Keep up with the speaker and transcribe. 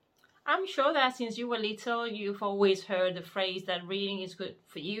I'm sure that since you were little, you've always heard the phrase that reading is good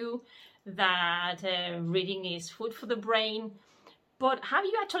for you, that reading is food for the brain. But have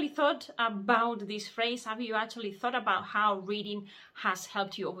you actually thought about this phrase? Have you actually thought about how reading has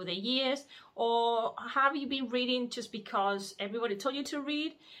helped you over the years? Or have you been reading just because everybody told you to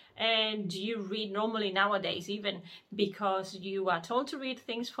read? And do you read normally nowadays, even because you are told to read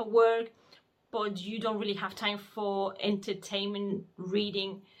things for work, but you don't really have time for entertainment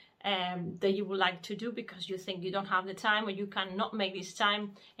reading that you would like to do because you think you don't have the time, or you cannot make this time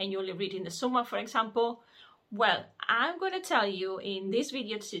and you only read in the summer, for example? Well, I'm going to tell you in this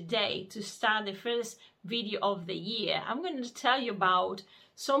video today, to start the first video of the year, I'm going to tell you about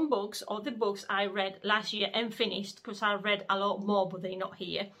some books, or the books I read last year and finished, because I read a lot more, but they're not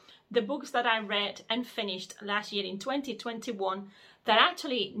here. The books that I read and finished last year in 2021 that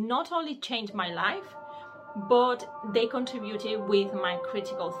actually not only changed my life, but they contributed with my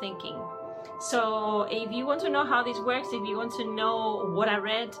critical thinking. So if you want to know how this works, if you want to know what I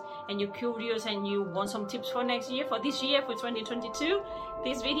read and you're curious and you want some tips for next year, for this year, for 2022,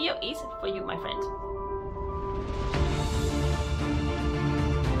 this video is for you, my friend.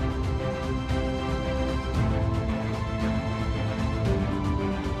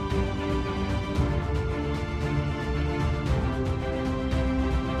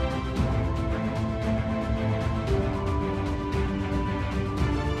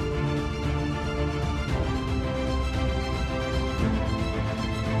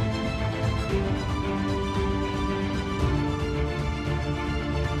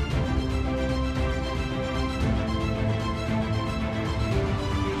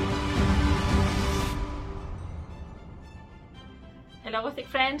 Hello Gothic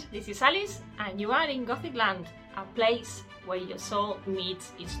friend, this is Alice and you are in Gothic land, a place where your soul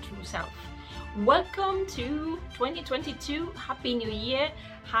meets its true self. Welcome to 2022, Happy New Year,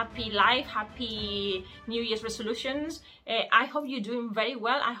 happy life, happy New Year's resolutions. I hope you're doing very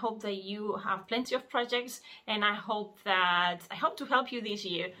well. I hope that you have plenty of projects, and I hope to help you this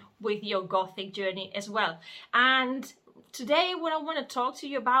year with your Gothic journey as well. And today what I want to talk to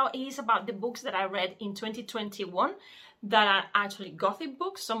you about is about the books that I read in 2021 that are actually Gothic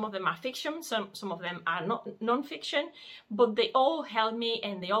books. Some of them are fiction, some of them are not non-fiction, but they all helped me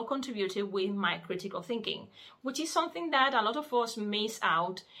and they all contributed with my critical thinking, which is something that a lot of us miss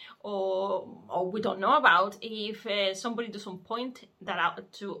out or we don't know about. If somebody doesn't point that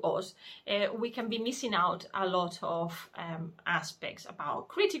out to us, we can be missing out a lot of aspects about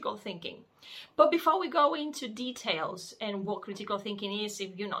critical thinking. But before we go into details and what critical thinking is,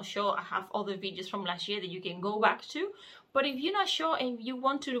 if you're not sure, I have other videos from last year that you can go back to. But if you're not sure and you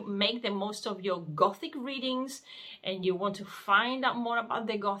want to make the most of your Gothic readings and you want to find out more about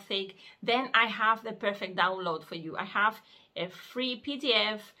the Gothic, then I have the perfect download for you. I have a free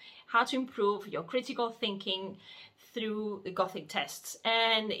PDF, how to improve your critical thinking through the Gothic tests.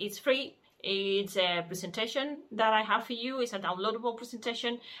 And it's free. It's a presentation that I have for you. It's a downloadable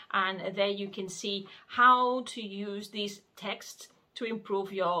presentation, and there you can see how to use these texts to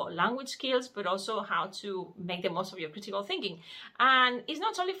improve your language skills, but also how to make the most of your critical thinking. And it's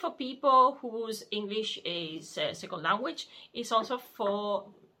not only for people whose English is a second language, it's also for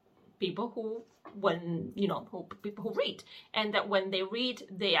people who, people who read, and that when they read,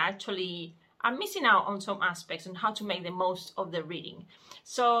 they actually are missing out on some aspects on how to make the most of the reading.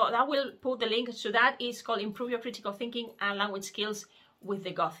 So that will put the link to that. It's called Improve Your Critical Thinking and Language Skills with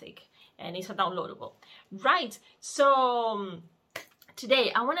the Gothic, and it's a downloadable. Right, so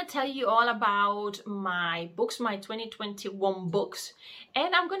today I want to tell you all about my books, my 2021 books,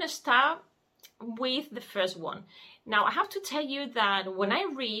 and I'm going to start with the first one. Now I have to tell you that when I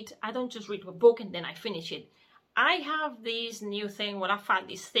read, I don't just read a book and then I finish it. I have this new thing, well, I've had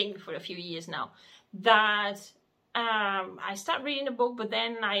this thing for a few years now, that I start reading a book, but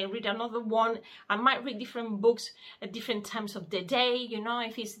then I read another one. I might read different books at different times of the day. You know,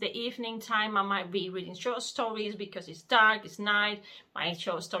 if it's the evening time, I might be reading short stories because it's dark, it's night. My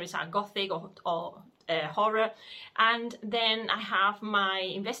short stories are Gothic or horror. And then I have my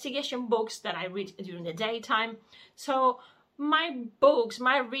investigation books that I read during the daytime. So my books,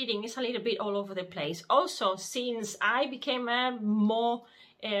 my reading is a little bit all over the place. Also, since I became a more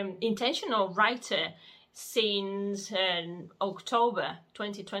intentional writer since October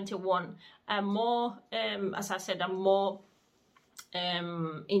 2021, as I said, a more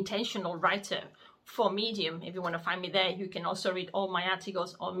intentional writer for Medium. If you want to find me there, you can also read all my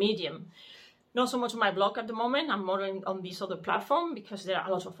articles on Medium. Not so much on my blog at the moment. I'm more on this other platform because there are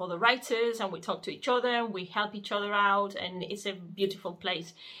a lot of other writers and we talk to each other, we help each other out, and it's a beautiful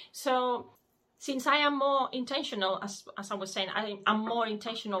place. So since I am more intentional, as I was saying, I'm more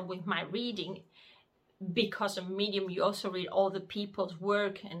intentional with my reading. Because of Medium, you also read other people's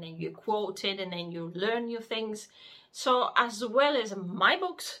work, and then you quote it, and then you learn new things. So as well as my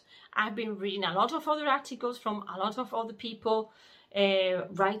books, I've been reading a lot of other articles from a lot of other people,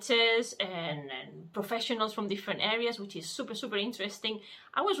 writers and professionals from different areas, which is super interesting.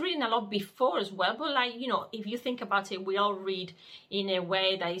 I was reading a lot before as well, but like, you know, if you think about it, we all read in a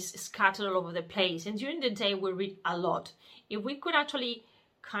way that is scattered all over the place, and during the day we read a lot. If we could actually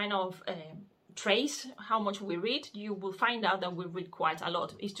kind of trace how much we read, you will find out that we read quite a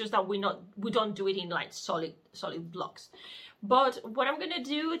lot. It's just that we don't do it in like solid blocks. But what I'm gonna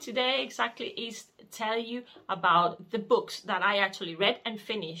do today exactly is tell you about the books that I actually read and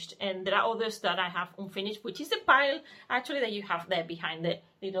finished, and there are others that I have unfinished, which is the pile actually that you have there behind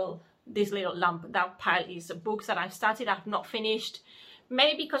this little lamp. That pile is books that I've started, I've not finished.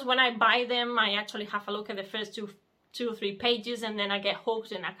 Maybe because when I buy them, I actually have a look at the first two or three pages, and then I get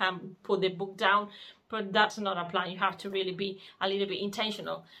hooked and I can't put the book down. But that's not a plan. You have to really be a little bit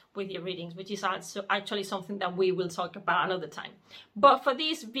intentional with your readings, which is also actually something that we will talk about another time. But for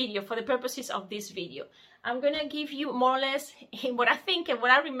this video, for the purposes of this video, I'm gonna give you more or less what I think and what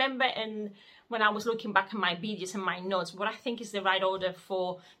I remember, and when I was looking back at my videos and my notes, what I think is the right order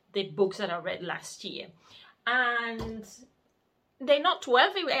for the books that I read last year. And they're not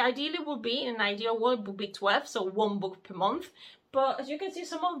 12. Ideally would be, in an ideal world, would be 12, so one book per month. But as you can see,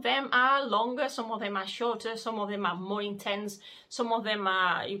 some of them are longer, some of them are shorter, some of them are more intense, some of them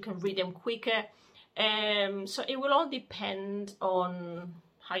are, you can read them quicker. So it will all depend on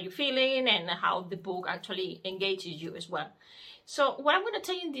how you're feeling and how the book actually engages you as well. So what I'm going to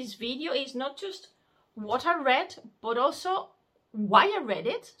tell you in this video is not just what I read, but also why I read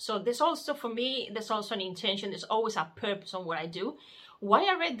it. So there's also, for me, there's also an intention, there's always a purpose on what I do, why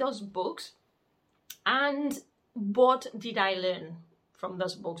I read those books, and what did I learn from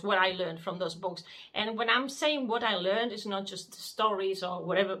those books, what I learned from those books. And when I'm saying what I learned, it's not just the stories or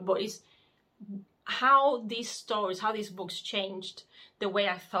whatever, but it's how these stories, how these books changed the way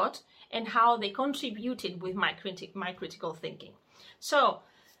I thought, and how they contributed with my critical thinking. So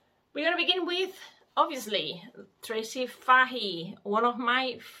we're going to begin with, obviously, Tracy Fahey, one of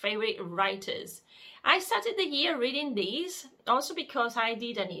my favorite writers. I started the year reading these also because I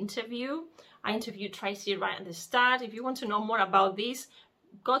did an interview. I interviewed Tracy right at the start. If you want to know more about this,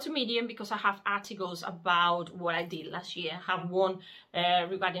 go to Medium, because I have articles about what I did last year. I have one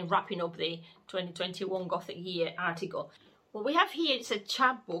regarding wrapping up the 2021 Gothic year article. What we have here is a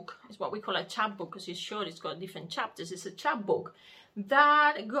chapbook. It's what we call a chapbook because it's short, it's got different chapters. It's a chapbook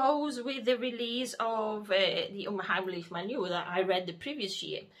that goes with the release of the high relief manual that I read the previous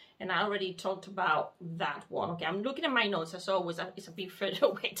year, and I already talked about that one. Okay, I'm looking at my notes as always. It's a bit further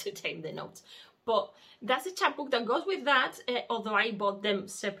away to take the notes, but that's a chapbook that goes with that, although I bought them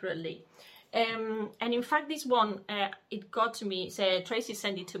separately. And in fact, this one, it got to me, Tracy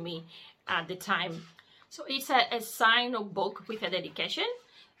sent it to me at the time. So it's a signed book with a dedication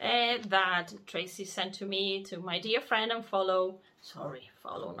that Tracy sent to me, to my dear friend and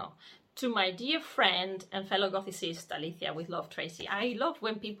to my dear friend and fellow Gothicist, Alicia, with love, Tracy. I love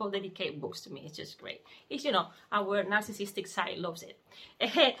when people dedicate books to me. It's just great. It's, you know, our narcissistic side loves it.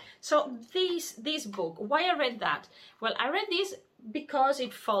 So this book, why I read that? Well, I read this because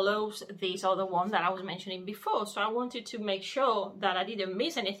it follows this other one that I was mentioning before. So I wanted to make sure that I didn't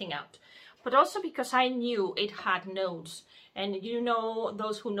miss anything out. But also because I knew it had notes. And you know,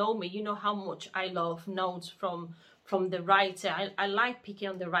 those who know me, you know how much I love notes from the writer. I like picking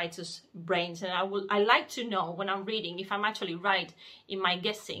on the writer's brains, and I like to know when I'm reading if I'm actually right in my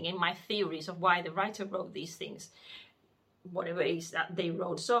guessing, in my theories of why the writer wrote these things, whatever it is that they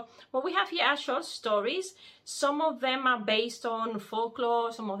wrote. So what we have here are short stories. Some of them are based on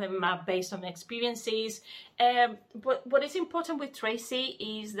folklore, some of them are based on experiences. But what is important with Tracy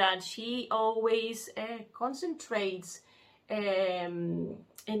is that she always concentrates in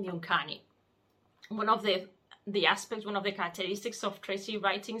the uncanny. One of the aspects, one of the characteristics of Tracy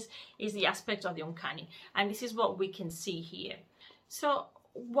writings is the aspect of the uncanny, and this is what we can see here. So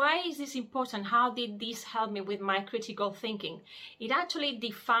why is this important? How did this help me with my critical thinking? It actually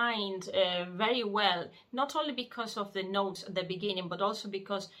defined very well, not only because of the notes at the beginning, but also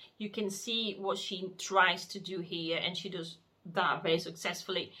because you can see what she tries to do here, and she does that very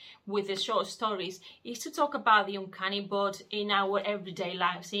successfully with the short stories, is to talk about the uncanny, but in our everyday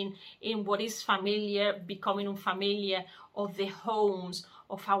lives, in what is familiar becoming unfamiliar, of the homes,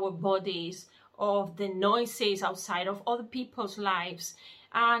 of our bodies, of the noises outside of other people's lives.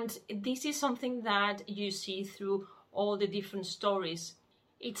 And this is something that you see through all the different stories.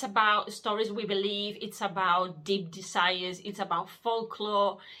 It's about stories we believe, it's about deep desires, it's about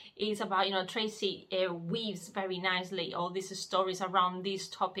folklore, it's about, you know, Tracy weaves very nicely all these stories around these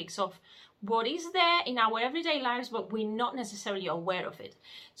topics of what is there in our everyday lives, but we're not necessarily aware of it.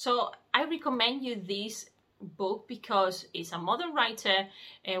 So I recommend you this book because it's a modern writer,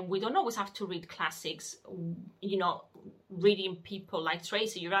 and we don't always have to read classics. You know, reading people like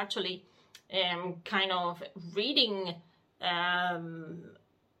Tracy, you're actually kind of reading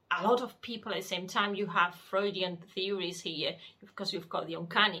a lot of people at the same time. You have Freudian theories here because you've got the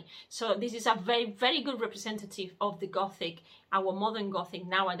uncanny. So this is a very, very good representative of the Gothic, our modern Gothic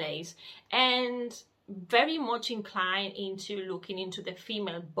nowadays, and very much inclined into looking into the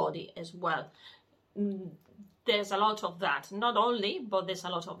female body as well. There's a lot of that, not only, but there's a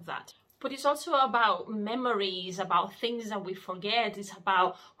lot of that. But it's also about memories, about things that we forget. It's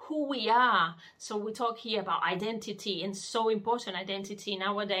about who we are. So we talk here about identity, and so important identity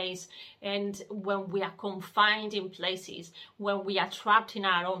nowadays. And when we are confined in places, when we are trapped in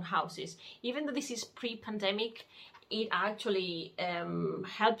our own houses, even though this is pre-pandemic, it actually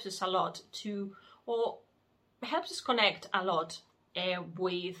helps us a lot to, or helps us connect a lot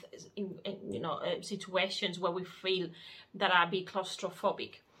with, you know, situations where we feel that are a bit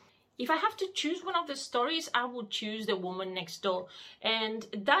claustrophobic. If I have to choose one of the stories, I would choose The Woman Next Door. And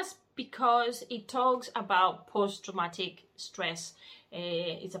that's because it talks about post-traumatic stress.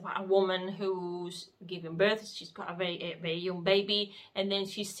 It's about a woman who's giving birth. She's got a very young baby. And then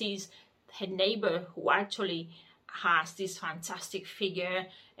she sees her neighbor who actually has this fantastic figure.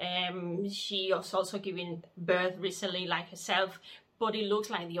 She was also giving birth recently like herself, but it looks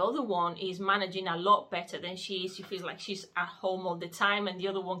like the other one is managing a lot better than she is. She feels like she's at home all the time, and the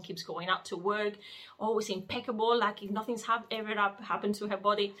other one keeps going out to work, always impeccable, like if nothing's ever happened to her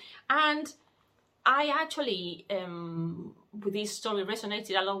body. And I actually, with this story,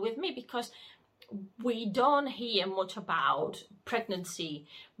 resonated a lot with me because we don't hear much about pregnancy.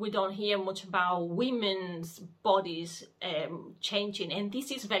 We don't hear much about women's bodies changing, and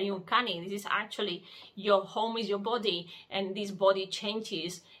this is very uncanny. This is actually, your home is your body, and this body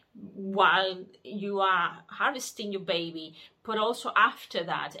changes while you are harvesting your baby, but also after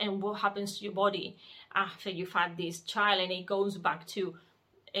that, and what happens to your body after you've had this child, and it goes back to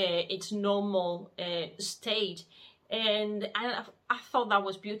its normal state. And I thought that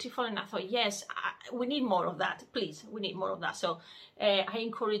was beautiful, and I thought, yes, we need more of that, please, we need more of that. So I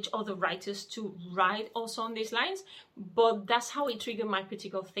encourage other writers to write also on these lines, but that's how it triggered my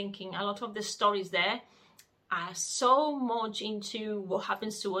critical thinking. A lot of the stories there are so much into what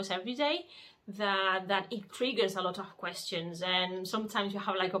happens to us every day that it triggers a lot of questions, and sometimes you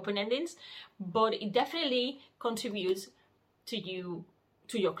have like open endings, but it definitely contributes to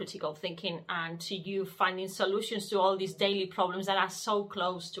your critical thinking and to you finding solutions to all these daily problems that are so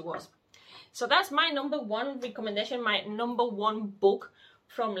close to us. So that's my number one recommendation, my number one book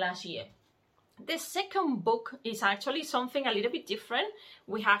from last year. The second book is actually something a little bit different.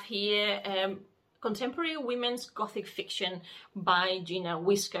 We have here Contemporary Women's Gothic Fiction by Gina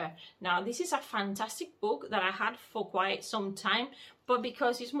Whisker. Now, this is a fantastic book that I had for quite some time, but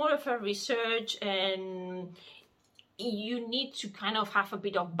because it's more of a research and you need to kind of have a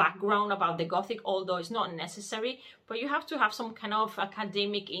bit of background about the Gothic, although it's not necessary, but you have to have some kind of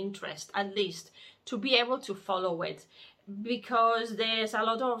academic interest at least to be able to follow it, because there are a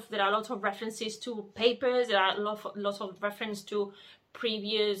lot of references to papers, there are lots of reference to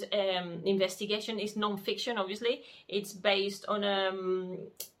previous investigation. It's non-fiction, obviously. It's based on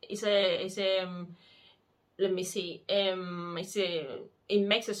it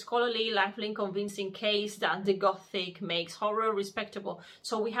makes a scholarly, lively, convincing case that the Gothic makes horror respectable.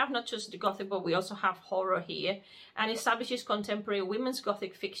 So we have not just the Gothic, but we also have horror here, and establishes contemporary women's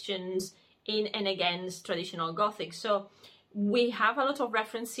Gothic fictions in and against traditional Gothic. So we have a lot of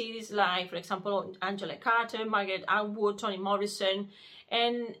references, like, for example, Angela Carter, Margaret Atwood, Toni Morrison.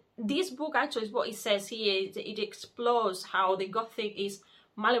 And this book actually is what it says here. It explores how the Gothic is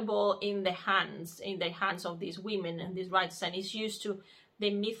malleable in the hands of these women and these writers, and it's used to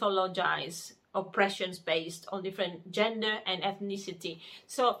mythologize oppressions based on different gender and ethnicity.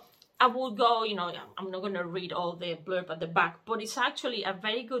 So I will go, I'm not going to read all the blurb at the back, but it's actually a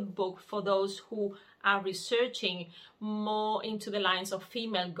very good book for those who are researching more into the lines of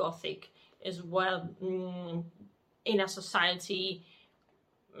female Gothic as well, in a society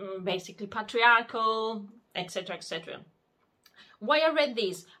basically patriarchal, etc., etc. Why I read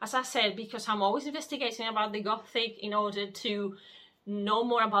this, as I said, because I'm always investigating about the Gothic in order to know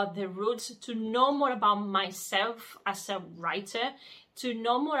more about the roots, to know more about myself as a writer, to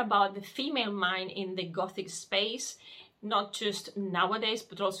know more about the female mind in the Gothic space, not just nowadays,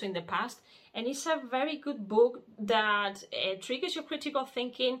 but also in the past. And it's a very good book that triggers your critical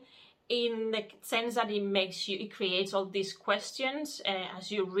thinking in the sense that it creates all these questions.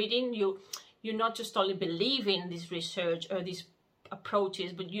 As you're reading, you're not just only believing this research or these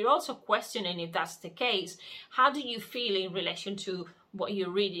approaches, but you're also questioning if that's the case. How do you feel in relation to what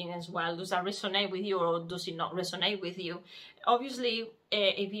you're reading as well? Does that resonate with you, or does it not resonate with you? Obviously,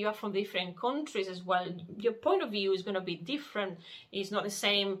 if you are from different countries as well, your point of view is going to be different. It's not the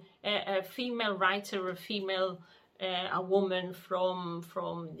same a female writer or a woman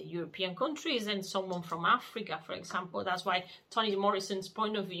from the European countries and someone from Africa, for example. That's why Toni Morrison's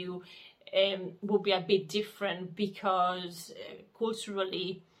point of view will be a bit different, because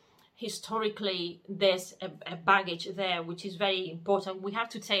culturally, historically, there's a baggage there, which is very important. We have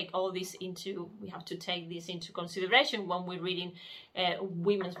to take this into consideration when we're reading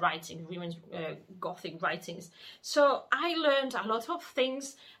women's writings, women's Gothic writings. So I learned a lot of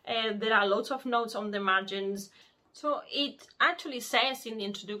things. There are lots of notes on the margins. So it actually says in the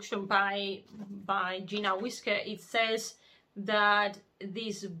introduction by Gina Whisker, it says that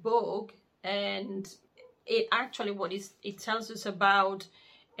this book, and it actually it tells us about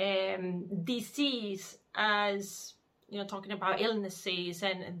disease as, talking about illnesses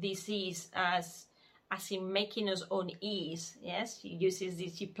and disease as in making us unease. Yes, she uses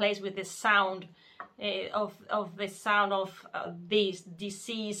this, she plays with the sound of the sound of this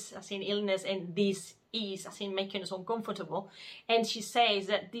disease as in illness, and this ease as in making us uncomfortable. And she says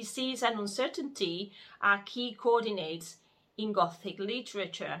that disease and uncertainty are key coordinates in Gothic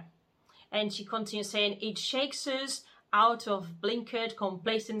literature. And she continues saying, it shakes us out of blinkered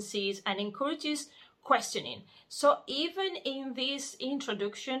complacencies and encourages questioning. So even in this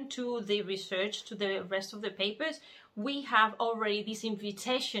introduction to the research, to the rest of the papers, we have already this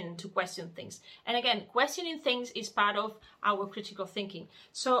invitation to question things. And again, questioning things is part of our critical thinking.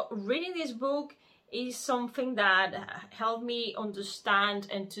 So reading this book is something that helped me understand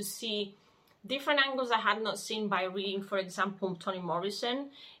and to see different angles I had not seen by reading, for example, Toni Morrison,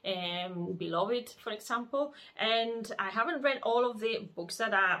 Beloved, for example. And I haven't read all of the books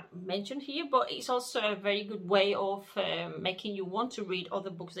that are mentioned here, but it's also a very good way of making you want to read other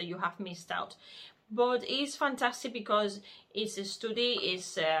books that you have missed out. But it's fantastic because it's a study,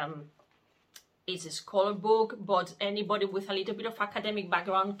 it's a scholar book, but anybody with a little bit of academic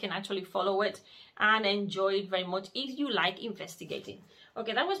background can actually follow it and enjoy it very much if you like investigating.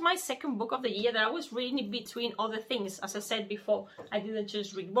 Okay, that was my second book of the year that I was reading between other things. As I said before, I didn't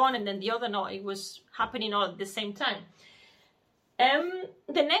just read one and then the other. No, it was happening all at the same time.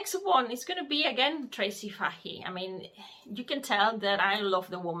 The next one is going to be, again, Tracy Fahey. I mean, you can tell that I love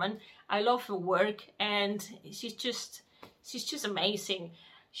the woman. I love her work, and she's just amazing.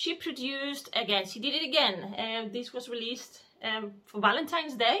 She produced, again, she did it again. This was released for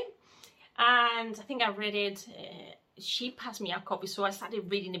Valentine's Day, and I think I read it. She passed me a copy, so I started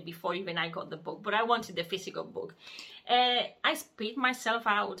reading it before even I got the book, but I wanted the physical book. I Spit Myself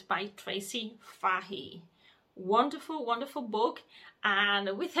Out by Tracy Fahey. Wonderful, wonderful book,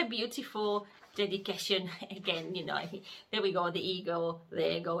 and with a beautiful dedication. Again, there we go, the ego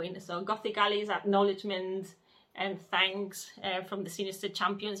there going. So Gothic Alley's acknowledgement and thanks from the Sinister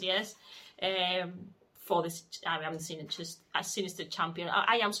Champions, yes. For this, I haven't seen it just as Sinister Champion.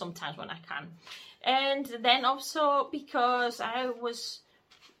 I am sometimes when I can. And then also because I was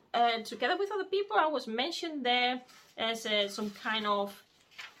together with other people, I was mentioned there as some kind of,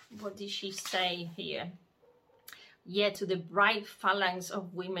 what did she say here? Yeah, to the bright phalanx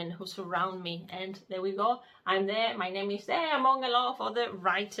of women who surround me. And there we go. I'm there. My name is there among a lot of other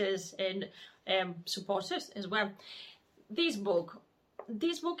writers and supporters as well. This book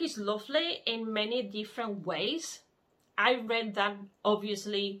is lovely in many different ways. I read that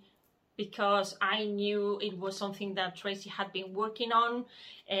obviously because I knew it was something that Tracy had been working on.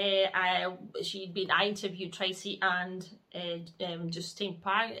 I interviewed Tracy and Justine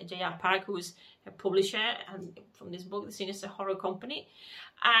Park, J.R. Park, who is a publisher from this book, The Sinister Horror Company.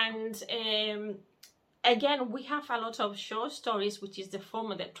 And again, we have a lot of short stories, which is the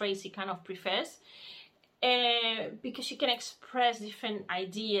format that Tracy kind of prefers. Because she can express different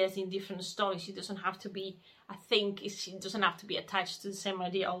ideas in different stories. She doesn't have to be, she doesn't have to be attached to the same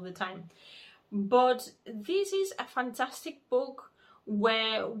idea all the time. But this is a fantastic book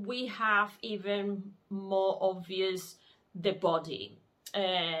where we have even more obvious the body.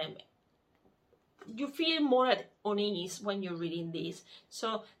 You feel more at unease when you're reading this.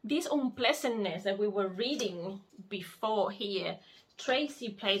 So this unpleasantness that we were reading before here, Tracy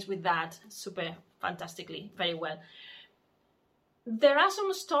plays with that super fantastically, very well. There are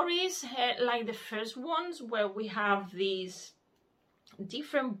some stories like the first ones where we have these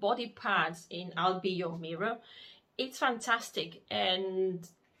different body parts in I'll Be Your Mirror. It's fantastic, and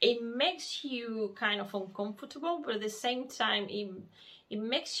it makes you kind of uncomfortable, but at the same time it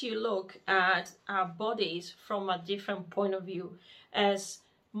makes you look at our bodies from a different point of view, as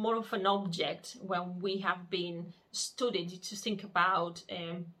more of an object when we have been studied. To think about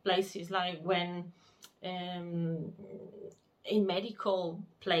places like when in medical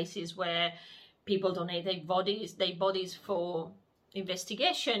places where people donate their bodies for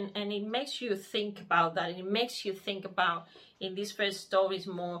investigation, and it makes you think about that. It makes you think about, in these first stories,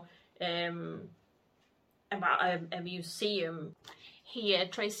 more about a museum. Here,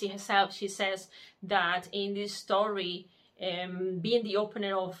 Tracy herself, she says that in this story, being the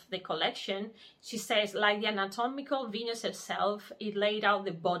opener of the collection, she says, like the anatomical Venus herself, it laid out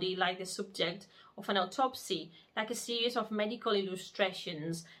the body like the subject of an autopsy, like a series of medical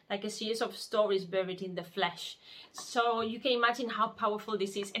illustrations, like a series of stories buried in the flesh. So you can imagine how powerful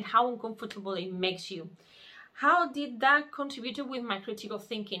this is and how uncomfortable it makes you. How did that contribute with my critical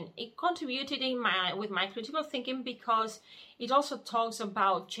thinking? It contributed with my critical thinking because it also talks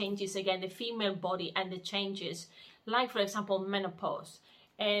about changes, again, the female body and the changes, like, for example, menopause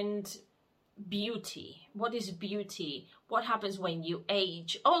and beauty. What is beauty? What happens when you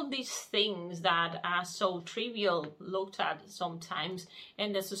age? All these things that are so trivial looked at sometimes,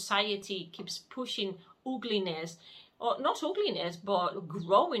 and the society keeps pushing ugliness, or not ugliness, but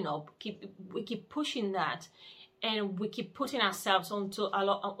growing up. We keep pushing that, and we keep putting ourselves under a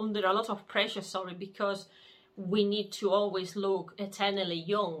lot of pressure, because we need to always look eternally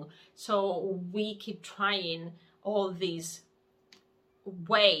young. So we keep trying all these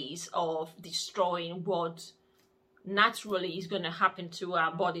ways of destroying what naturally is going to happen to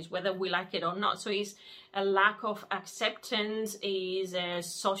our bodies, whether we like it or not. So it's a lack of acceptance, is a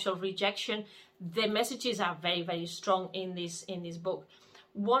social rejection. The messages are very, very strong in this book.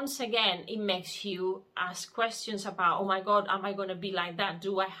 Once again, it makes you ask questions about, oh my God, am I going to be like that?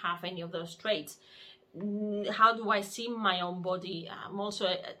 Do I have any of those traits? How do I see my own body? I'm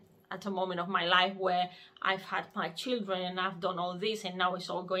also at a moment of my life where I've had my children and I've done all this, and now it's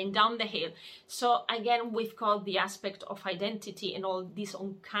all going down the hill. So again, we've got the aspect of identity and all this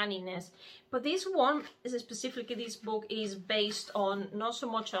uncanniness. But this one, specifically this book, is based on, not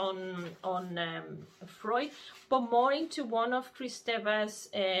so much on Freud, but more into one of Kristeva's,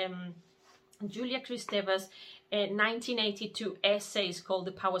 Julia Kristeva's 1982 essays called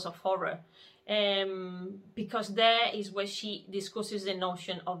The Powers of Horror. Because there is where she discusses the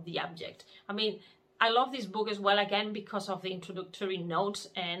notion of the abject. I mean, I love this book as well, again, because of the introductory notes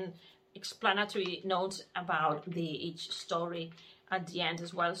and explanatory notes about each story at the end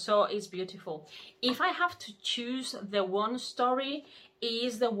as well. So it's beautiful. If I have to choose the one story,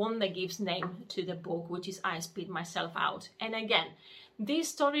 is the one that gives name to the book, which is I Spit Myself Out. And again, this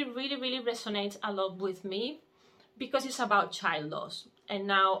story really, really resonates a lot with me because it's about child loss. And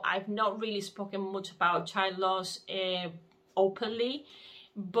now I've not really spoken much about child loss openly,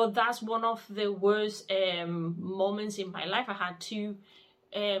 but that's one of the worst moments in my life. I had two,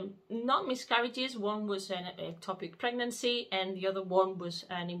 not miscarriages. One was an ectopic pregnancy and the other one was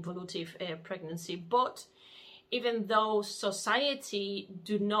an involutive pregnancy. But even though society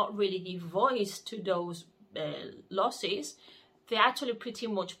do not really give voice to those losses, they're actually pretty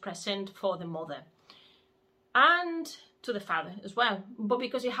much present for the mother and to the father as well. But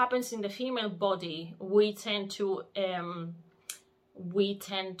because it happens in the female body, we tend to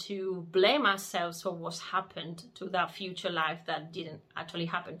blame ourselves for what's happened to that future life that didn't actually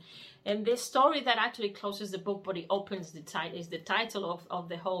happen. And the story that actually closes the book, but it opens is the title of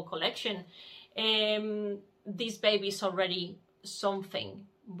the whole collection. This baby is already something,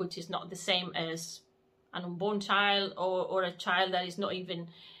 which is not the same as an unborn child or a child that is not even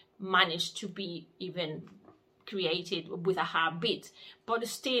managed to be even created with a heartbeat, but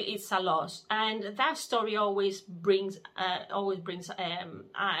still it's a loss. And that story always brings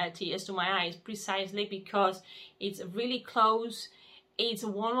tears to my eyes, precisely because it's really close. It's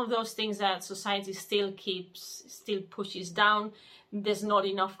one of those things that society still pushes down. There's not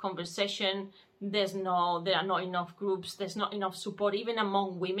enough conversation. There are not enough groups. There's not enough support, even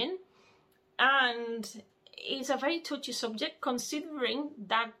among women. And it's a very touchy subject, considering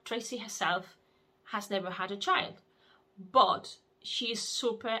that Tracy herself has never had a child, but she is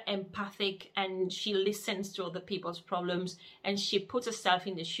super empathic and she listens to other people's problems and she puts herself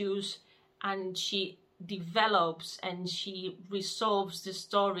in the shoes and she develops and she resolves the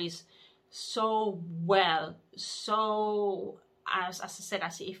stories so well. So as I said,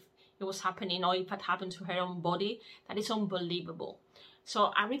 as if it was happening or if it happened to her own body, that is unbelievable.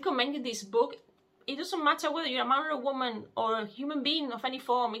 So I recommend you this book. It doesn't matter whether you're a man or a woman or a human being of any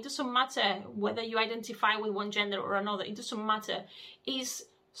form. It doesn't matter whether you identify with one gender or another. It doesn't matter. It's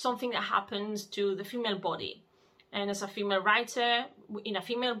something that happens to the female body. And as a female writer, in a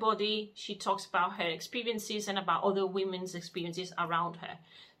female body, she talks about her experiences and about other women's experiences around her.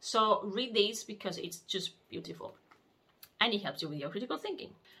 So read this because it's just beautiful. And it helps you with your critical thinking.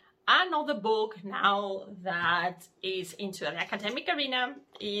 Another book now that is into the academic arena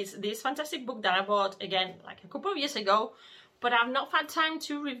is this fantastic book that I bought, again, like a couple of years ago, but I've not had time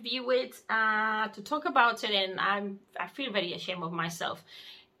to review it, to talk about it, and I feel very ashamed of myself.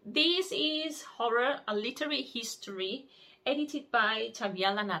 This is Horror, a Literary History, edited by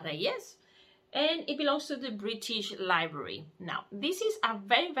Xavier Lana Reyes, and it belongs to the British Library. Now, this is a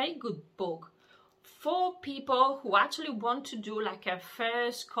very, very good book for people who actually want to do like a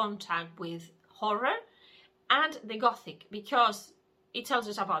first contact with horror and the Gothic, because it tells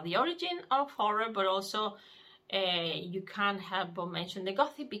us about the origin of horror, but also you can't help but mention the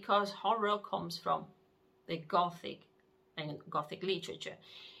Gothic because horror comes from the Gothic and Gothic literature.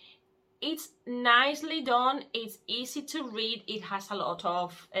 It's nicely done, it's easy to read, it has a lot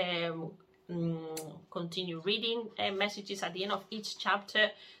of continue reading messages at the end of each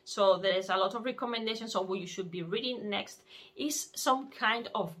chapter, so there is a lot of recommendations on what you should be reading next. Is some kind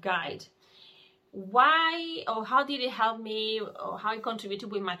of guide. Why or how did it help me, or how it contributed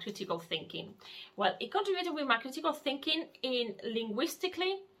with my critical thinking? Well, it contributed with my critical thinking in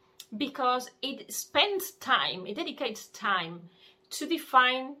linguistically because it spends time, it dedicates time to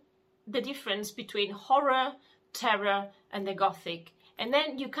define the difference between horror, terror and the Gothic. And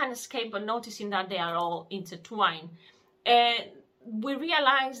then you can't escape but noticing that they are all intertwined. We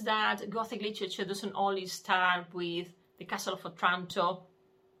realize that Gothic literature doesn't only start with the Castle of Otranto,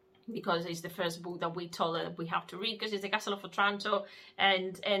 because it's the first book that we told that we have to read, because it's the Castle of Otranto,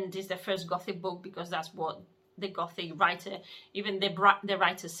 and it's the first Gothic book because that's what the Gothic writer, even the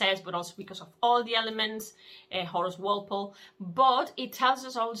writer says, but also because of all the elements, Horace Walpole. But it tells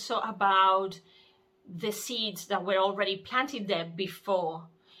us also about the seeds that were already planted there before,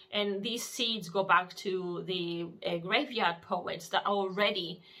 and these seeds go back to the graveyard poets that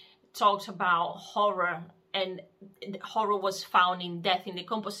already talked about horror, and horror was found in death, in the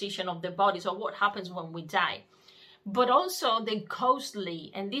composition of the bodies, or what happens when we die. But also the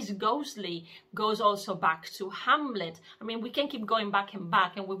ghostly, and this ghostly goes also back to Hamlet. I mean, we can keep going back and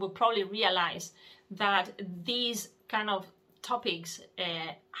back, and we will probably realize that these kind of topics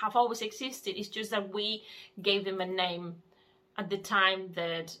have always existed. It's just that we gave them a name at the time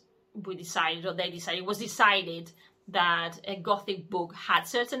that we decided, or they decided, it was decided that a Gothic book had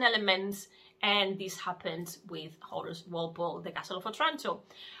certain elements, and this happened with Horace Walpole, the Castle of Otranto.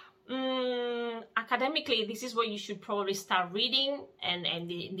 Academically, this is where you should probably start reading, and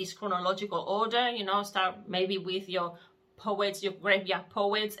in this chronological order, you know, start maybe with your poets, your graveyard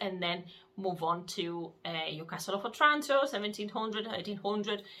poets, and then move on to your Castle of Otranto, 1700,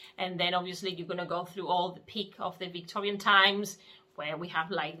 1800, and then obviously you're going to go through all the peak of the Victorian times, where we have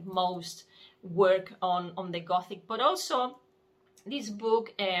like most work on the Gothic. But also this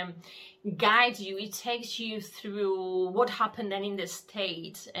book guides you, it takes you through what happened then in the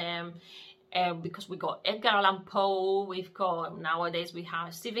States, because we got Edgar Allan Poe, we've got, nowadays we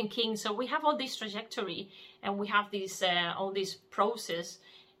have Stephen King, so we have all this trajectory, and we have this all this process,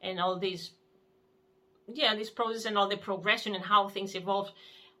 and all this, this process and all the progression and how things evolved.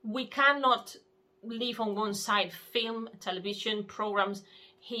 We cannot leave on one side film, television programs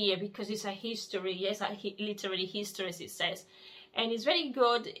here, because it's a history, yes, a literary history, as it says. And it's very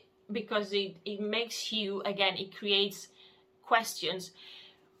good because it makes you, again, it creates questions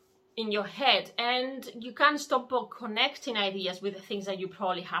in your head, and you can't stop but connecting ideas with the things that you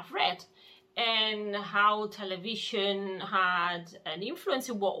probably have read, and how television had an influence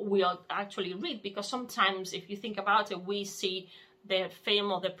in what we actually read. Because sometimes, if you think about it, we see the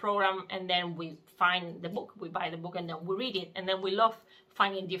film or the program, and then we find the book, we buy the book, and then we read it, and then we love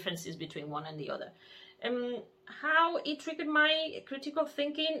finding differences between one and the other. How it triggered my critical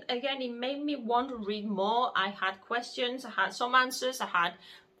thinking, again, it made me want to read more. I had questions, I had some answers, I had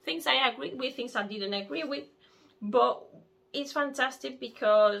things I agreed with, things I didn't agree with, but it's fantastic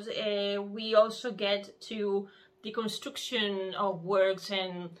because we also get to the construction of works,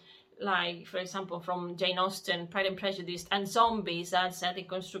 and like, for example, from Jane Austen, Pride and Prejudice and Zombies, that's the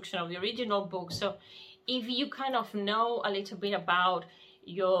construction of the original book. So if you kind of know a little bit about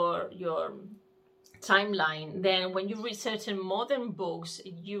your timeline, then when you read certain modern books,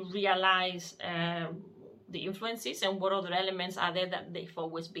 you realize the influences and what other elements are there that they've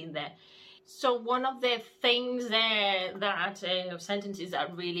always been there. So one of the things there that sentences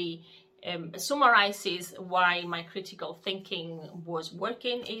that really summarizes why my critical thinking was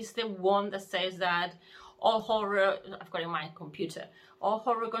working is the one that says that all horror, I've got it in my computer, all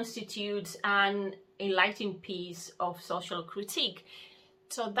horror constitutes an enlightening piece of social critique.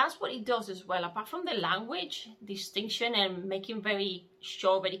 So that's what it does as well. Apart from the language distinction and making very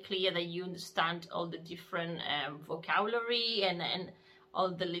sure, very clear that you understand all the different vocabulary and all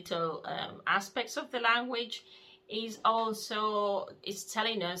the little aspects of the language, is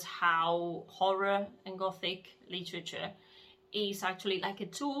telling us how horror and Gothic literature is actually like a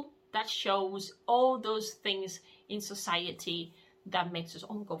tool that shows all those things in society that makes us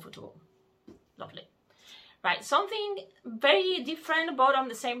uncomfortable. Lovely. Right, something very different but on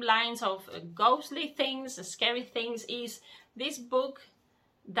the same lines of ghostly things, scary things, is this book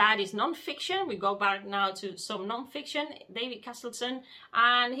that is non-fiction. We go back now to some non-fiction, David Castleton,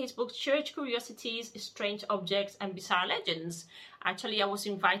 and his book Church Curiosities, Strange Objects and Bizarre Legends. Actually, I was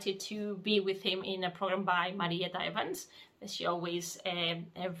invited to be with him in a program by Marietta Evans. She always,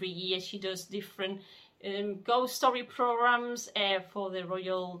 every year, she does different ghost story programs for the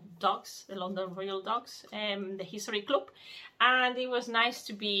Royal Dogs, the London Royal Dogs, the History Club. And it was nice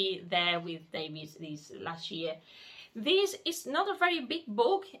to be there with David this last year. This is not a very big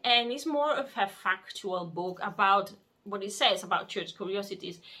book, and it's more of a factual book about what it says about church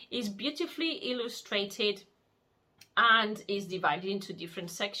curiosities. It's beautifully illustrated and is divided into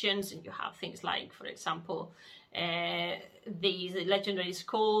different sections, and you have things like, for example, these legendary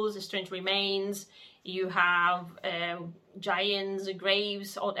skulls, strange remains. You have giants,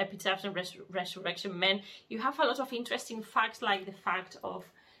 graves, odd epitaphs, and resurrection men. You have a lot of interesting facts, like the fact of,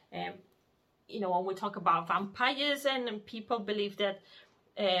 when we talk about vampires, and people believe that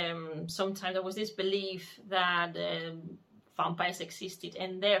sometimes there was this belief that vampires existed,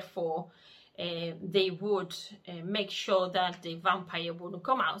 and therefore they would make sure that the vampire wouldn't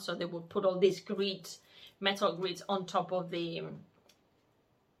come out. So they would put all these grids, metal grids, on top of the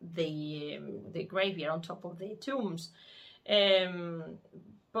graveyard, on top of the tombs.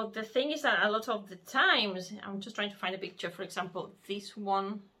 But the thing is that a lot of the times, I'm just trying to find a picture, for example, this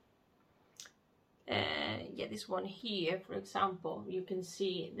one, this one here, for example, you can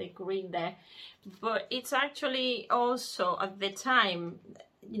see the green there, but it's actually also at the time,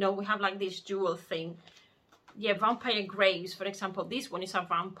 we have like this dual thing. Vampire graves, for example, this one is a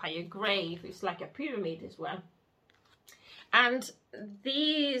vampire grave. It's like a pyramid as well. And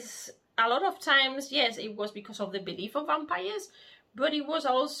these, a lot of times, yes, it was because of the belief of vampires, but it was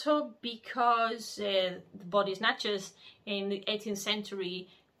also because the body snatchers in the 18th century,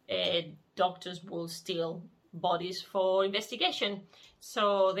 doctors will steal bodies for investigation.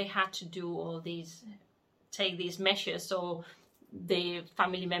 So they had to do all these, take these measures so the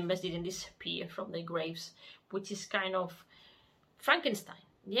family members didn't disappear from their graves, which is kind of Frankenstein.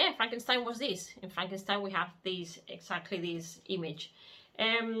 Yeah, Frankenstein was this. In Frankenstein, we have exactly this image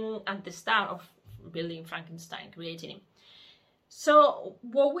at the start of building Frankenstein, creating him. So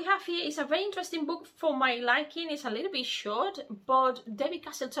what we have here is a very interesting book for my liking. It's a little bit short, but David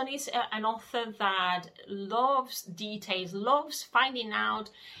Castleton is an author that loves details, loves finding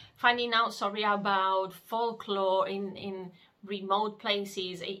out about folklore in remote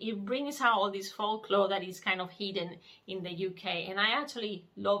places. It brings out all this folklore that is kind of hidden in the UK, and I actually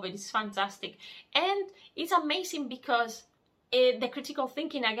love it. It's fantastic, and it's amazing because the critical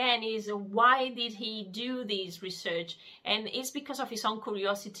thinking again is, why did he do this research? And it's because of his own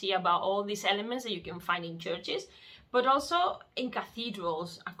curiosity about all these elements that you can find in churches, but also in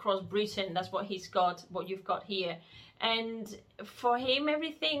cathedrals across Britain. That's what he's got, what you've got here. And for him,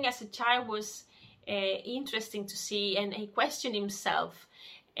 everything as a child was interesting to see, and he questioned himself,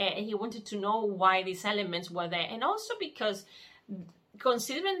 and he wanted to know why these elements were there. And also because,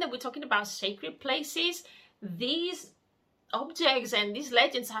 considering that we're talking about sacred places, these objects and these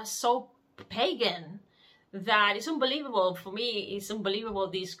legends are so pagan that it's unbelievable. For me, it's unbelievable,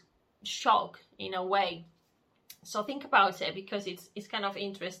 this shock in a way. So think about it, because it's kind of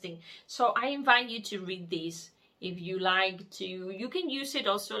interesting. So I invite you to read this. If you like to, you can use it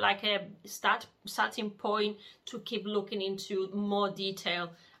also like a starting point to keep looking into more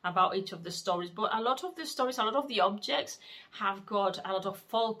detail about each of the stories. But a lot of the stories, a lot of the objects have got a lot of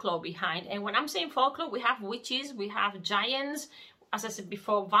folklore behind. And when I'm saying folklore, we have witches, we have giants, as I said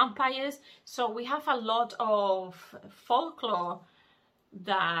before, vampires. So we have a lot of folklore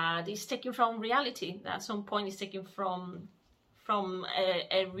that is taken from reality, that at some point is taken from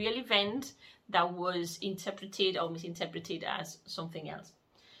a real event that was interpreted or misinterpreted as something else.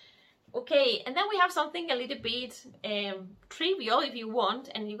 Okay, and then we have something a little bit trivial if you want,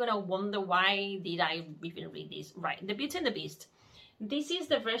 and you're gonna wonder why did I even read this. Right, The Beauty and the Beast. This is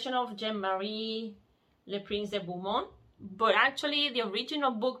the version of Jean-Marie Le Prince de Beaumont, but actually the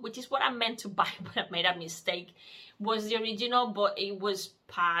original book, which is what I meant to buy, but I made a mistake, was the original, but it was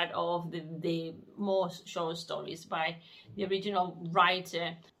part of the more short stories by the original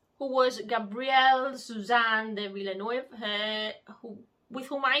writer, who was Gabrielle Suzanne de Villeneuve, with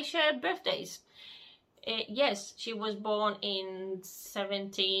whom I share birthdays. Yes, she was born in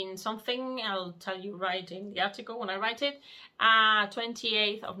 17 something, I'll tell you right in the article when I write it,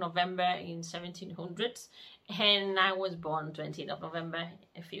 28th of November in 1700s, and I was born 20th of November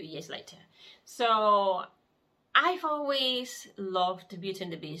a few years later. So I've always loved Beauty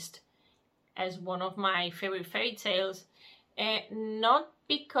and the Beast as one of my favorite fairy tales, not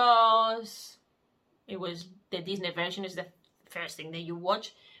because it was the Disney version is the first thing that you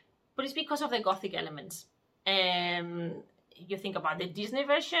watch, but it's because of the Gothic elements. You think about the Disney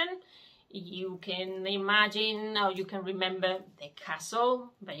version, you can imagine or you can remember the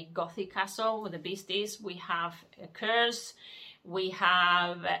castle, very Gothic castle where the Beast is. We have a curse, we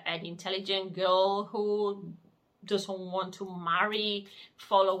have an intelligent girl who doesn't want to marry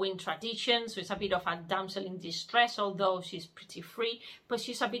following tradition, so it's a bit of a damsel in distress, although she's pretty free, but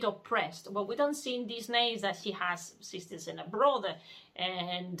she's a bit oppressed. What we don't see in Disney is that she has sisters and a brother,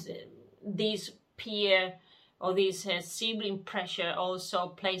 and this peer or this sibling pressure also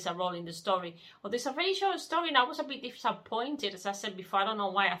plays a role in the story. Well, there's a very short story, and I was a bit disappointed. As I said before, I don't know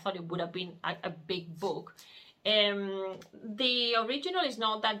why I thought it would have been a big book. The original is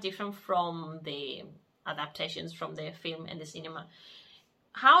not that different from the adaptations from the film and the cinema.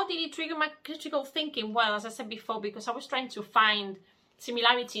 How did it trigger my critical thinking? Well, as I said before, because I was trying to find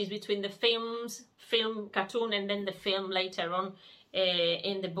similarities between the film cartoon and then the film later on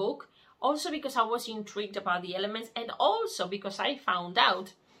in the book. Also because I was intrigued about the elements, and also because I found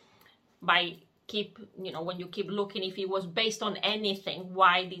out by when you keep looking if it was based on anything,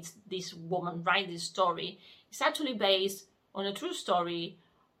 why did this woman write this story? It's actually based on a true story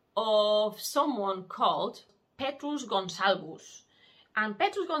of someone called Petrus Gonsalvus. And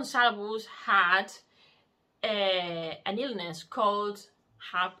Petrus Gonsalvus had an illness called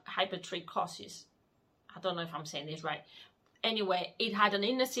hypertrichosis. I don't know if I'm saying this right. Anyway, it had an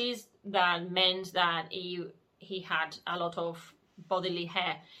illness that meant that he had a lot of bodily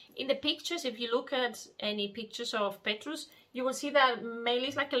hair. In the pictures, if you look at any pictures of Petrus, you will see that mainly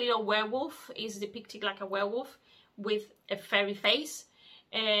it's like a little werewolf, is depicted like a werewolf with a fairy face.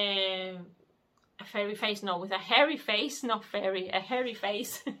 With a hairy face, not fairy, a hairy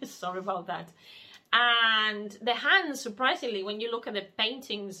face. Sorry about that. And the hands, surprisingly, when you look at the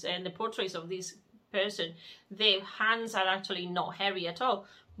paintings and the portraits of this person, the hands are actually not hairy at all.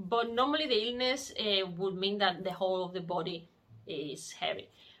 But normally the illness would mean that the whole of the body is hairy.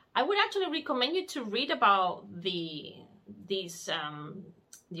 I would actually recommend you to read about the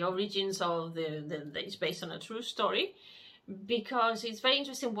origins of it's based on a true story, because it's very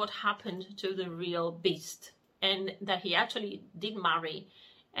interesting what happened to the real Beast, and that he actually did marry,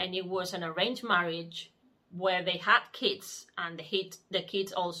 and it was an arranged marriage where they had kids, and the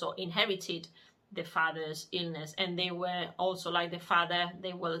kids also inherited the father's illness, and they were also like the father,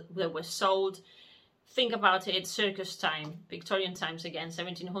 they were sold. Think about it, circus time, Victorian times again,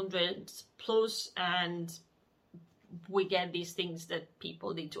 1700s plus, and we get these things that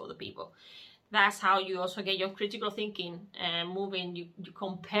people did to other people. That's how you also get your critical thinking moving. You're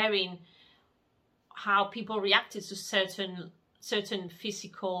comparing how people reacted to certain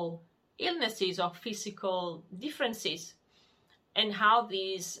physical illnesses or physical differences, and how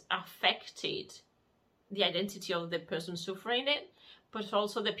these affected the identity of the person suffering it, but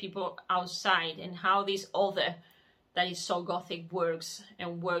also the people outside, and how this other that is so Gothic works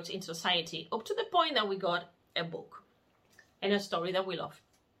in society, up to the point that we got a book and a story that we love.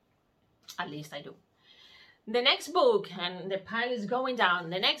 At least I do. The next book, and the pile is going down,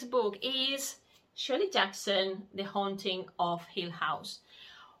 the next book is Shirley Jackson, The Haunting of Hill House.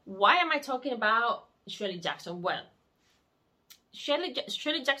 Why am I talking about Shirley Jackson? Well, Shirley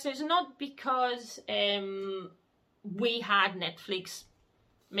Jackson is not because we had Netflix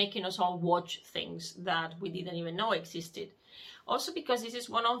making us all watch things that we didn't even know existed. Also because this is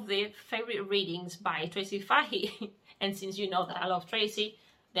one of the favorite readings by Tracy Fahey, and since you know that I love Tracy,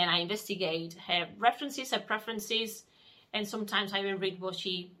 then I investigate her references, her preferences, and sometimes I even read what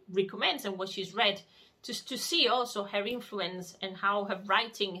she recommends and what she's read, just to see also her influence and how her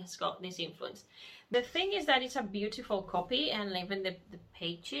writing has got this influence. The thing is that it's a beautiful copy, and even the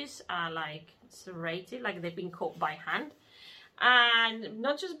pages are like serrated, like they've been cut by hand. And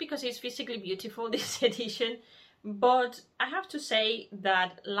not just because it's physically beautiful, this edition, but I have to say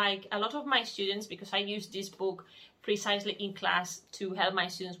that, like a lot of my students, because I use this book precisely in class to help my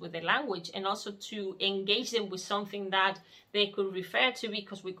students with their language and also to engage them with something that they could refer to,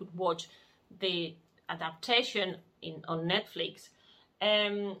 because we could watch the adaptation on Netflix.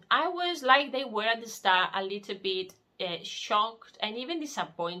 I was, like they were at the start, a little bit shocked and even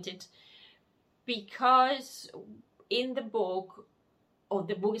disappointed, because in the book,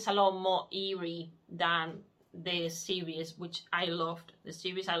 the book is a lot more eerie than the series, which I loved. The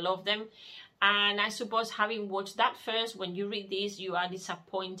series, I love them. And I suppose having watched that first, when you read this, you are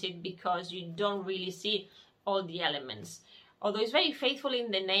disappointed because you don't really see all the elements. Although it's very faithful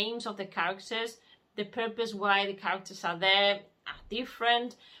in the names of the characters, the purpose why the characters are there are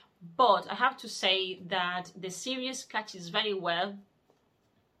different. But I have to say that the series catches very well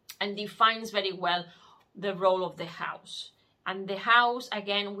and defines very well the role of the house. And the house,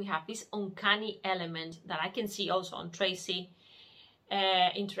 again, we have this uncanny element that I can see also on Tracy,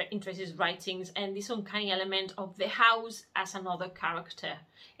 in Tracy's writings, and this uncanny element of the house as another character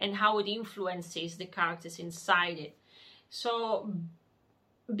and how it influences the characters inside it. So,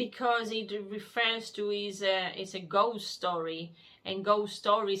 because it refers to it's a ghost story, and ghost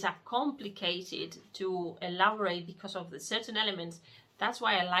stories are complicated to elaborate because of the certain elements, that's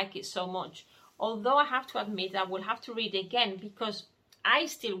why I like it so much. Although I have to admit I will have to read again, because I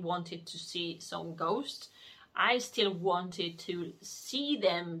still wanted to see some ghosts. I still wanted to see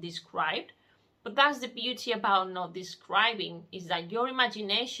them described. But that's the beauty about not describing, is that your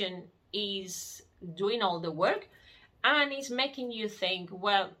imagination is doing all the work and is making you think,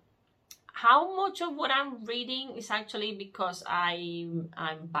 well, how much of what I'm reading is actually because I'm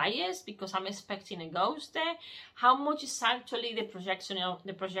biased, because I'm expecting a ghost there? How much is actually the projection of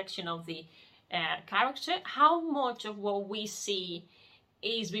the character? How much of what we see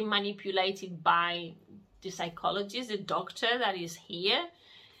is being manipulated by the psychologist, the doctor that is here?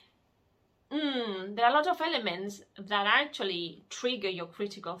 There are a lot of elements that actually trigger your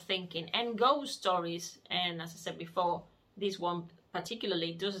critical thinking, and ghost stories, and as I said before, this one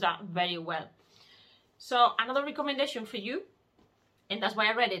particularly does that very well. So another recommendation for you, and that's why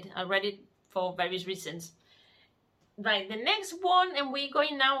I read it. I read it for various reasons. Right, the next one, and we're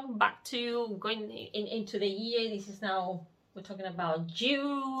going now back to into the year. This is now, we're talking about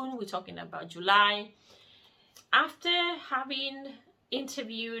June, we're talking about July. After having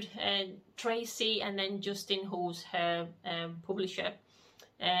interviewed Tracy and then Justin, who's her publisher,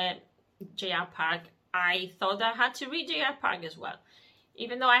 J.R. Park, I thought I had to read J.R. Park as well.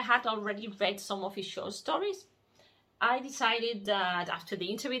 Even though I had already read some of his short stories, I decided that after the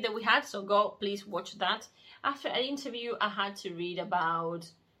interview that we had, so go, please watch that. After an interview, I had to read about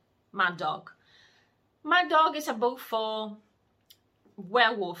Mad Dog. Mad Dog is a book for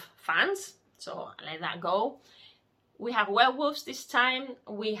werewolf fans, so I let that go. We have werewolves this time.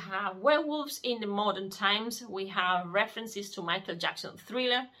 We have werewolves in the modern times. We have references to Michael Jackson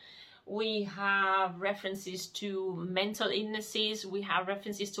Thriller. We have references to mental illnesses. We have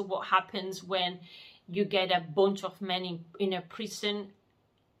references to what happens when you get a bunch of men in a prison.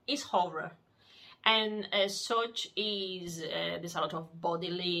 It's horror. And as such is, there's a lot of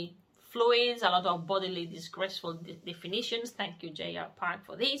bodily fluids, a lot of bodily disgraceful definitions. Thank you, J.R. Park,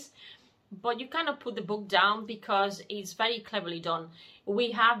 for this. But you cannot put the book down because it's very cleverly done.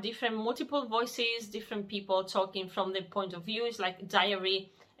 We have multiple voices, different people talking from the point of view. It's like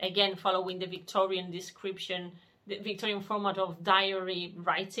diary, again, following the Victorian description, the Victorian format of diary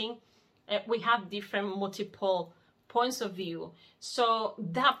writing. We have different multiple points of view. So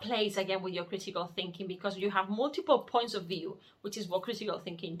that plays again with your critical thinking, because you have multiple points of view, which is what critical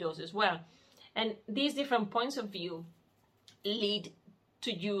thinking does as well. And these different points of view lead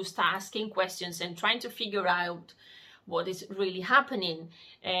to you start asking questions and trying to figure out what is really happening.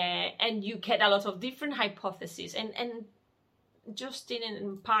 And you get a lot of different hypotheses. And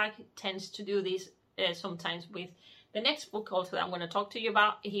Justin Park tends to do this sometimes with the next book also that I'm going to talk to you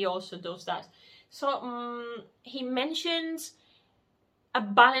about. He also does that. So he mentions a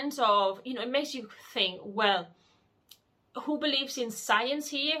balance of, it makes you think, well, who believes in science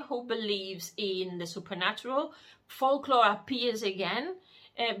here? Who believes in the supernatural? Folklore appears again.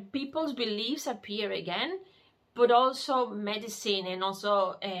 People's beliefs appear again, but also medicine and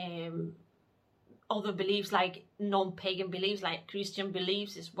also other beliefs like non-pagan beliefs, like Christian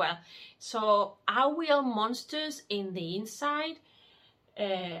beliefs as well. So are we all monsters in the inside?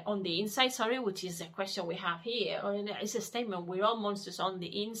 On the inside, which is a question we have here, or it's a statement, we're all monsters on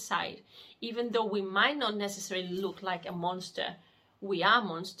the inside. Even though we might not necessarily look like a monster, we are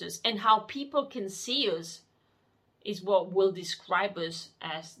monsters. And how people can see us is what will describe us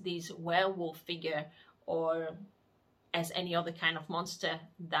as this werewolf figure, or as any other kind of monster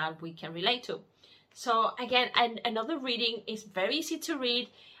that we can relate to. So again, another reading is very easy to read.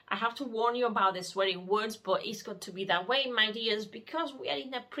 I have to warn you about the swearing words, but it's got to be that way, my dears, because we are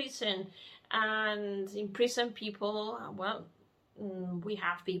in a prison, and in prison people, well, we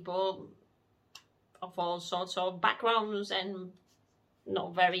have people of all sorts of backgrounds and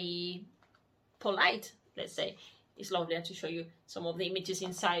not very polite, let's say. It's lovely to show you some of the images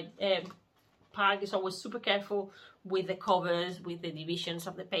inside. Park is always super careful with the covers, with the divisions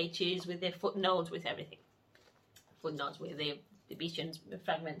of the pages, with the footnotes, with everything. Footnotes with the divisions, the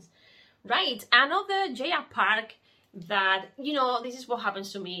fragments. Right, another J.R. Park that, you know, this is what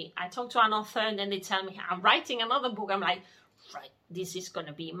happens to me. I talk to an author and then they tell me I'm writing another book. I'm like, right, this is going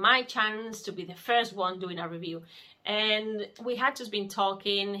to be my chance to be the first one doing a review. And we had just been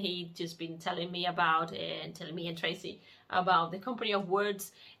talking. He'd just been telling me about, telling me and Tracy about the Company of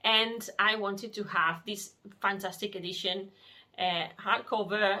Words. And I wanted to have this fantastic edition.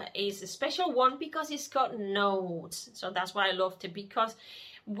 Hardcover is a special one because it's got notes. So that's why I loved it, because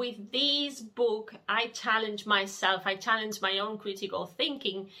with this book, I challenge myself. I challenge my own critical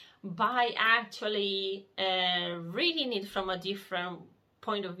thinking by actually reading it from a different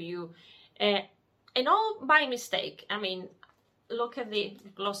point of view. And all by mistake. I mean, look at the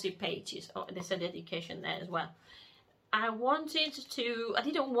glossy pages. Oh, there's a dedication there as well. I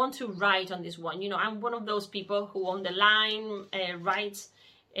didn't want to write on this one. You know, I'm one of those people who on the line writes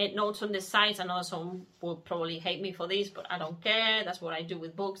notes on the sides. I know some will probably hate me for this, but I don't care. That's what I do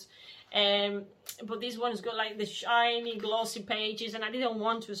with books. But this one's got like the shiny glossy pages, and I didn't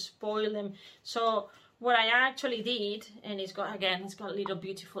want to spoil them. So what I actually did, and it's got little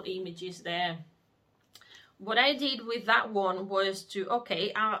beautiful images there. What I did with that one was to,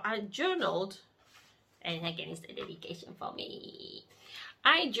 I journaled, and again, it's the dedication for me.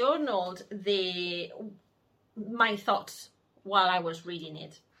 I journaled my thoughts while I was reading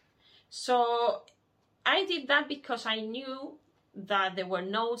it. So I did that because I knew that there were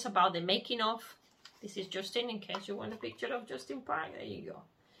notes about the making of. This is Justin, in case you want a picture of Justin Park. There you go.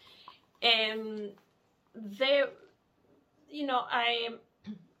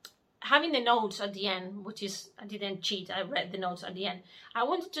 Having the notes at the end, which is, I didn't cheat, I read the notes at the end. I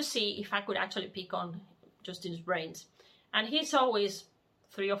wanted to see if I could actually pick on Justin's brains. And he's always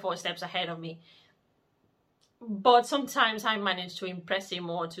 3 or 4 steps ahead of me. But sometimes I manage to impress him,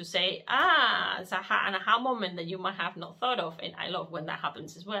 or to say, it's an aha moment that you might have not thought of. And I love when that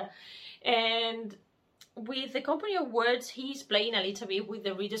happens as well. And with the Company of Words, he's playing a little bit with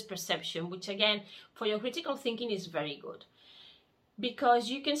the reader's perception, which again, for your critical thinking is very good. Because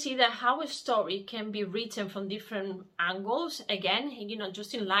you can see that how a story can be written from different angles. Again, you know,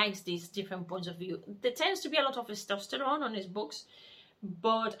 Justin likes these different points of view. There tends to be a lot of testosterone on his books,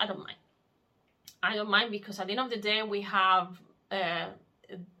 but I don't mind. I don't mind, because at the end of the day, we have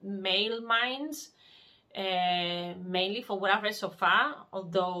male minds, mainly for what I've read so far,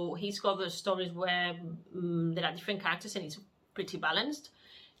 although he's got the stories where there are different characters and it's pretty balanced.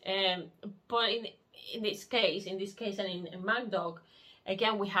 But in this case and in Mad Dog,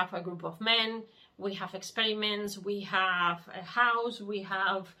 again, we have a group of men, we have experiments, we have a house, we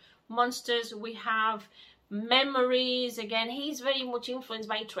have monsters, we have memories. Again, he's very much influenced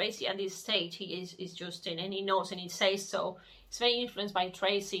by Tracy at this stage. He is Justin, and he knows, and he says so. He's very influenced by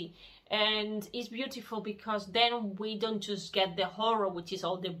Tracy, and it's beautiful because then we don't just get the horror, which is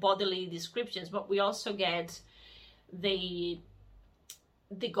all the bodily descriptions, but we also get the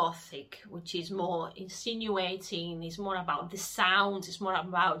Gothic, which is more insinuating, it's more about the sounds, it's more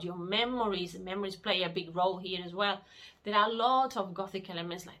about your memories. The memories play a big role here as well. There are a lot of Gothic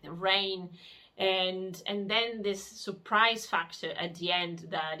elements, like the rain, and then this surprise factor at the end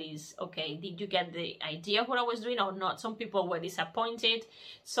that is, okay, did you get the idea of what I was doing or not? Some people were disappointed,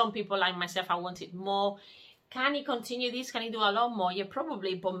 some people like myself, I wanted more. Can he continue this? Can he do a lot more? Yeah,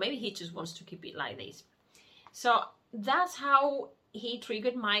 probably, but maybe he just wants to keep it like this. So that's how he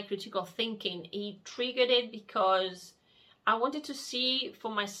triggered my critical thinking. He triggered it because I wanted to see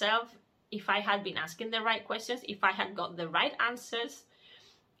for myself if I had been asking the right questions, if I had got the right answers,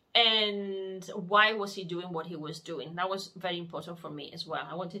 and why was he doing what he was doing. That was very important for me as well.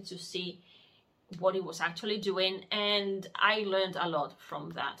 I wanted to see what he was actually doing, and I learned a lot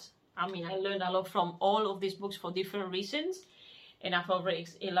from that. I mean, I learned a lot from all of these books for different reasons, and I've already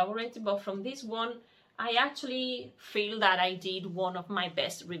elaborated, but from this one, I actually feel that I did one of my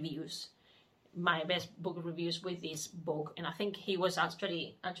best reviews, my best book reviews with this book, and I think he was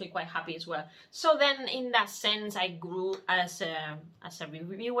actually quite happy as well. So then, in that sense, I grew as a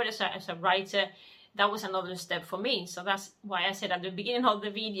reviewer, as a writer, that was another step for me. So that's why I said at the beginning of the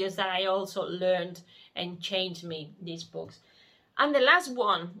videos that I also learned and changed me, these books. And the last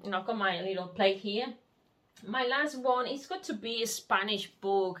one, I've got my little plate here. My last one, it's got to be a Spanish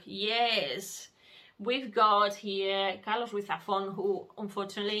book. Yes, we've got here Carlos Ruiz Zafón, who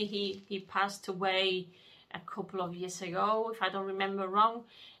unfortunately he passed away a couple of years ago, if I don't remember wrong.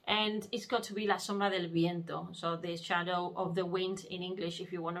 And it's got to be La Sombra del Viento, so the shadow of the wind in English,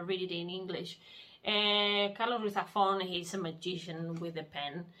 if you want to read it in English. Carlos Ruiz Zafón, he's a magician with a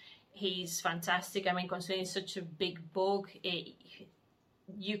pen. He's fantastic. I mean, considering it's such a big book,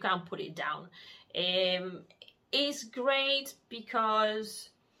 you can't put it down. It's great because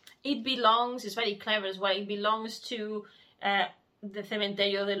it belongs, it's very clever as well, it belongs to the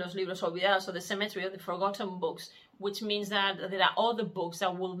Cementerio de los Libros Olvidados, so the cemetery of the forgotten books, which means that there are other books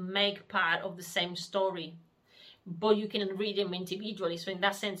that will make part of the same story, but you can read them individually, so in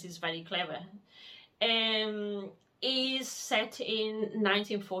that sense it's very clever. Is set in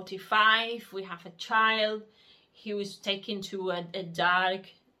 1945. We have a child who is taken to a dark,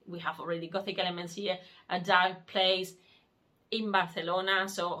 we have already Gothic elements here, a dark place in Barcelona,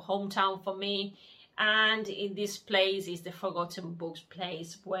 so hometown for me. And in this place is the Forgotten Books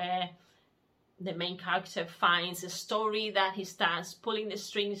place, where the main character finds a story that he starts pulling the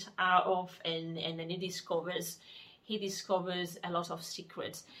strings out of, and then he discovers a lot of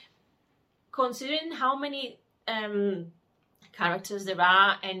secrets. Considering how many characters there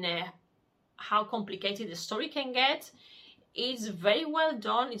are and how complicated the story can get, it's very well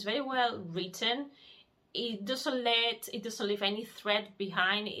done, it's very well written. It doesn't leave any thread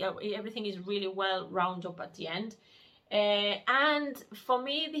behind. Everything is really well rounded up at the end. And for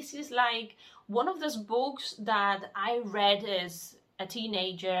me, this is like one of those books that I read as a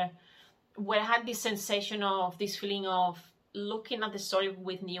teenager, where I had this sensation of, this feeling of looking at the story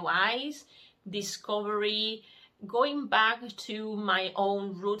with new eyes, discovery, going back to my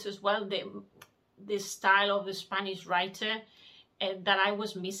own roots as well, the style of the Spanish writer that I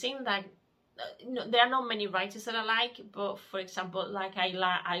was missing. That there are not many writers that I like, but for example, like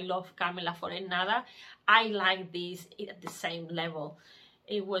I love Carmen Laforet Nada. I like this at the same level.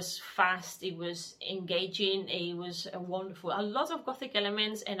 It was fast, it was engaging, it was wonderful. A lot of Gothic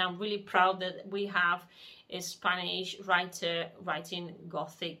elements, and I'm really proud that we have a Spanish writer writing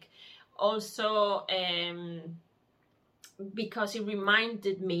Gothic. Also, because it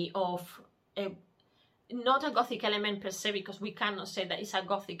reminded me of not a Gothic element per se, because we cannot say that it's a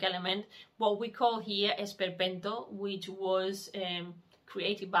Gothic element. What we call here Esperpento, which was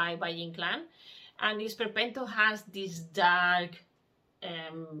created by Inclán. And Esperpento has this dark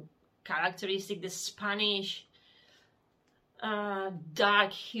characteristic, the Spanish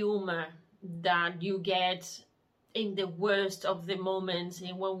dark humor that you get in the worst of the moments,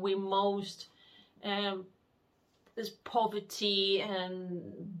 and when we most there's poverty.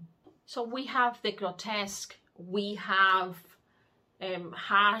 And so we have the grotesque, we have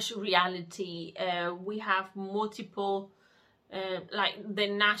harsh reality, we have multiple like the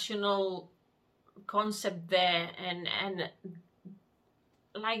national concept there, and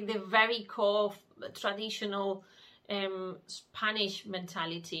like the very core of traditional Spanish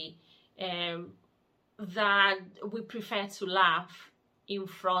mentality, that we prefer to laugh in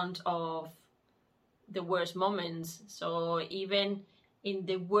front of the worst moments. So even in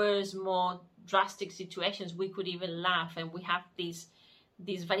the worst, more drastic situations, we could even laugh. And we have these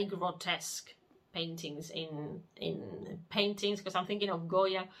very grotesque paintings in paintings, because I'm thinking of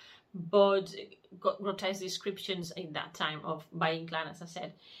Goya, but grotesque descriptions in that time by Inclán, as I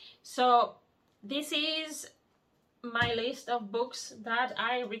said. So this is my list of books that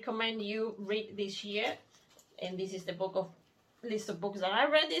I recommend you read this year, and this is the list of books that I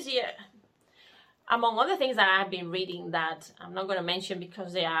read this year. Among other things that I've been reading that I'm not going to mention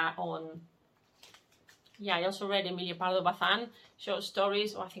because they are on. Yeah, I also read Emilio Pardo Bazán, short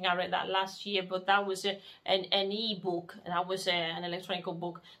stories. I think I read that last year, but that was an e-book. That was an electronic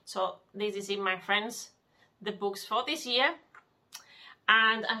book. So this is it, my friends, the books for this year.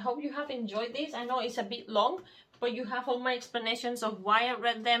 And I hope you have enjoyed this. I know it's a bit long, but you have all my explanations of why I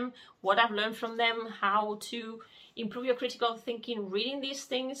read them, what I've learned from them, how to improve your critical thinking reading these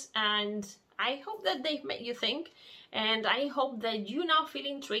things. And I hope that they've made you think. And I hope that you now feel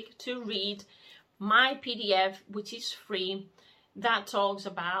intrigued to read my PDF, which is free, that talks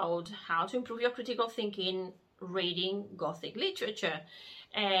about how to improve your critical thinking reading Gothic literature.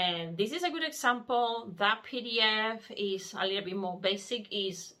 And this is a good example. That PDF is a little bit more basic,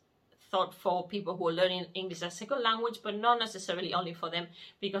 is thought for people who are learning English as a second language, but not necessarily only for them,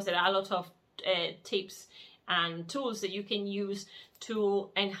 because there are a lot of tips and tools that you can use to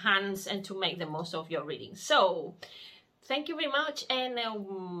enhance and to make the most of your reading. So thank you very much, and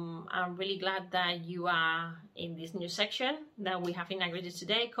I'm really glad that you are in this new section that we have inaugurated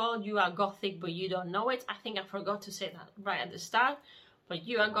today called You Are Gothic But You Don't Know It. I think I forgot to say that right at the start, but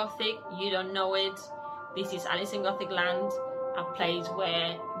you are Gothic, you don't know it. This is Alice in Gothic Land, a place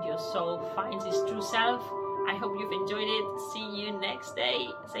where your soul finds its true self. I hope you've enjoyed it. See you next day,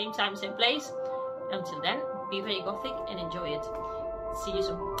 same time, same place. Until then, be very Gothic and enjoy it. See you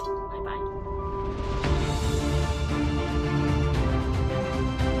soon. Bye bye.